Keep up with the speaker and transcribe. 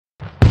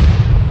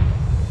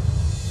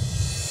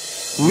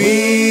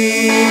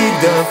We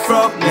the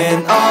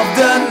Frogmen of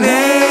the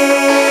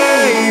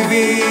Navy。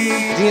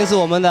今天是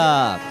我们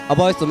的 A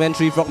Boys to Men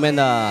 3 Frogmen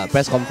的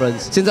press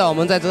conference。现在我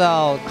们在这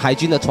条海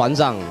军的船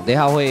上，等一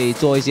下会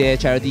做一些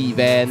charity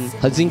event，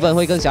 很兴奋，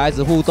会跟小孩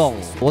子互动。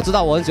我知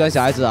道我很喜欢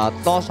小孩子啊，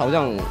都好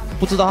像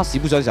不知道他喜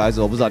不喜欢小孩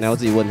子，我不知道，你要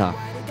自己问他。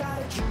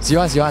 喜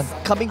欢。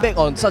Coming back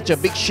on such a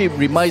big ship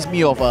reminds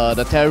me of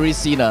the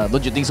terrorist scene,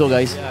 don't you think so,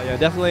 guys? Yeah,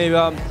 definitely.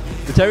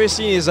 The terrorist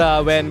scene is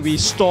when we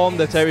storm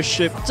the terrorist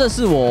ship. 这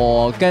是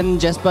我跟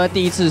Jasper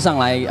第一次上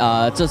来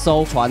这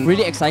艘船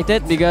 ，really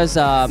excited because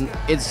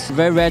it's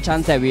very rare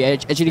chance that we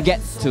actually get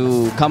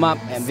to come up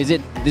and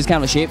visit this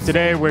kind of ship.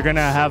 Today we're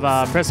gonna have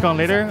a press con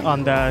later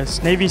on the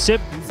Navy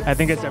ship. I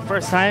think it's the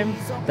first time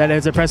that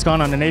there's a press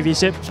con on the Navy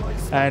ship,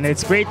 and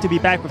it's great to be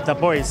back with the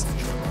boys.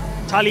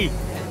 Charlie,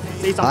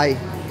 say something.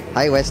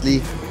 Hi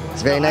Wesley,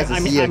 it's very nice to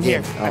see you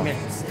again. I'm here.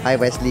 Hi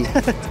Wesley.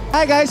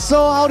 Hi guys,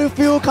 so how do you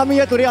feel coming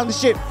here today on the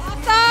ship?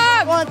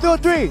 Awesome! 1, 2,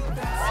 3.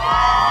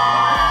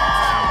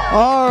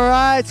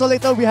 Alright, so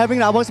later we'll be having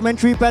the A Boys to Men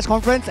 3 press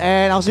conference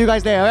and I'll see you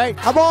guys there, alright?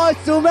 A Boys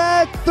to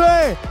Men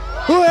 3!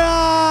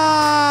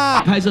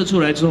 拍摄出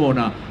来之后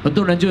呢，很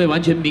多人就会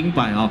完全明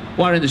白啊，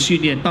蛙人的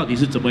训练到底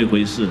是怎么一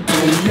回事。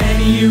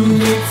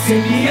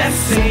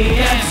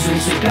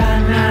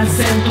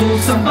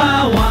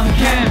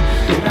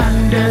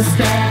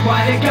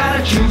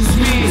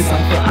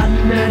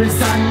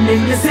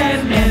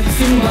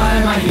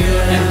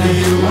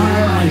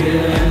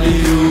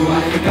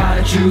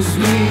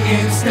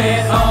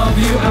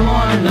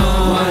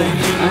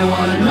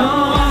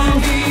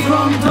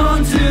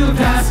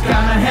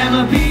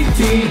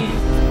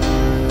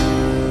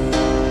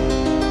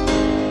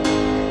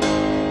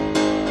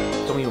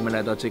终于我们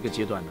来到这个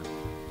阶段了，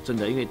真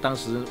的，因为当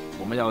时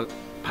我们要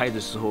拍的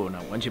时候呢，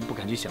完全不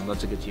敢去想到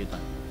这个阶段。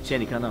现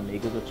在你看到每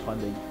个都穿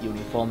的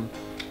uniform，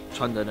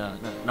 穿的呢，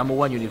那 number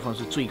one uniform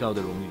是最高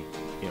的荣誉。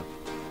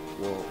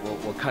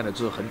我看了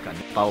之后很感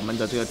动，把我们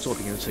的这个作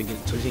品呈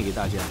现给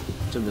大家，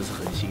真的是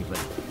很兴奋。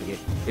OK，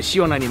 也希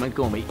望呢你们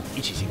跟我们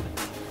一起兴奋。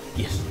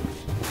Yes，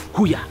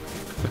 呼呀，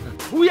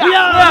呼呀，呼呀！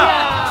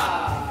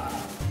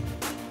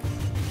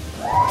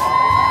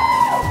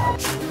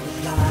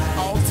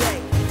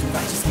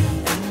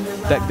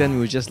 Back then we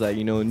were just like,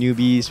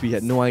 newbies. We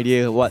had no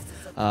idea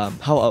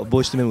how A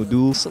Boys to Men would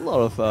do. There's a lot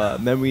of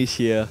memories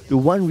here. The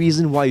one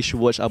reason why you should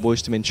watch A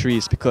Boys to Men 3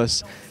 is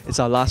because it's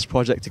our last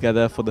project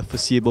together for the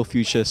foreseeable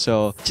future.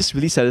 So just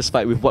really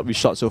satisfied with what we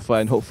shot so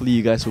far, and hopefully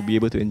you guys will be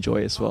able to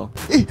enjoy it as well.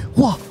 Hey,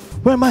 wow,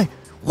 where am I?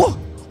 Wow,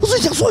 我是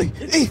想帅.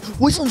 Hey,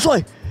 我也是很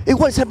帅. Hey,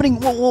 what is happening?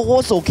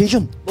 What's the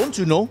occasion? Don't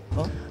you know?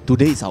 Huh?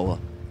 Today is our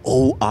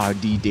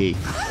ORD day.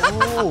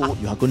 Oh,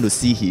 you are going to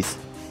see his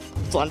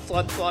转。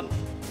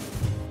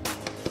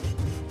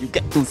You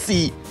get to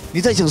see.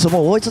 你在想什么？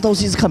我会这套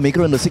戏是看每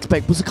个人的 six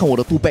pack， 不是看我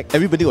的 two pack.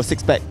 Everybody got six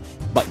pack,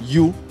 but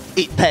you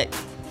 8 pack.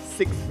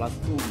 6 plus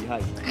 2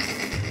 behind.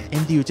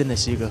 NDU 真的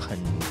是一个很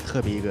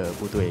特别一个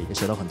部队，也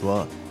学到很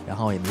多，然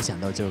后也没想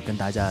到就跟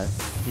大家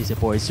一些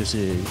boys 就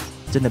是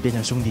真的变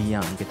成兄弟一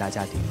样，给大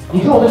家庭。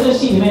你看我们这个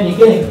戏里面，你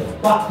跟你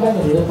看着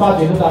你的发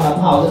觉不到他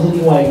好像是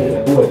另外一个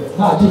人，不会，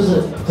他就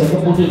是整个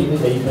部队里面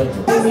的一份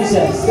子。明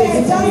显，这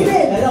次经历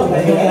来到舞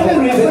台上，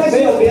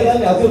没有别人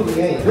了，就你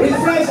而已。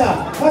Refresh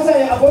啊，他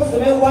在A Boys to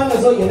Men 1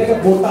的时候演那个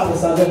不大的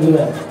沙阵，对不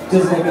对？就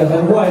是那个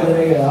很坏的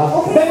那个啊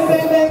 ，bang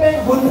bang bang bang，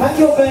 滚盘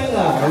又 bang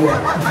啊，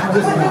就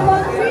是他。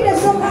3的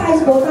时候他还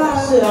是不大。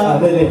是啊，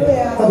对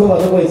啊，他头发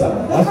都不会长。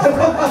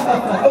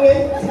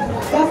OK。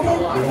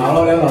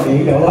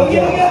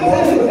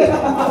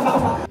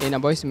 In A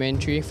Boys to Men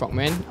 3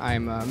 Frogmen,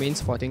 I'm a main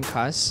supporting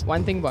cast.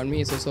 One thing about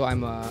me is also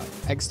I'm a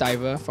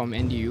ex-diver from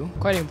NDU.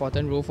 Quite an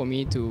important role for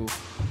me to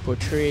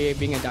portray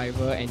being a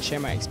diver and share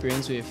my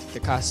experience with the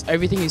cast.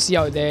 Everything you see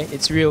out there,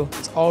 it's real.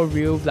 It's all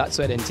real blood,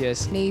 sweat and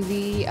tears.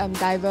 Navy,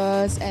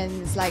 divers, and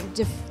it's like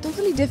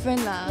totally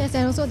different lah. Yes,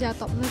 and also they are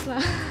topless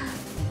lah.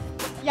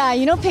 Yeah,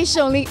 Paige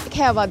only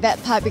care about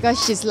that part because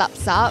she's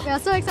laps up. We are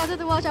so excited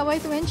to watch A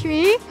Boys to Men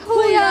 3.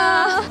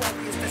 Hoo-yah!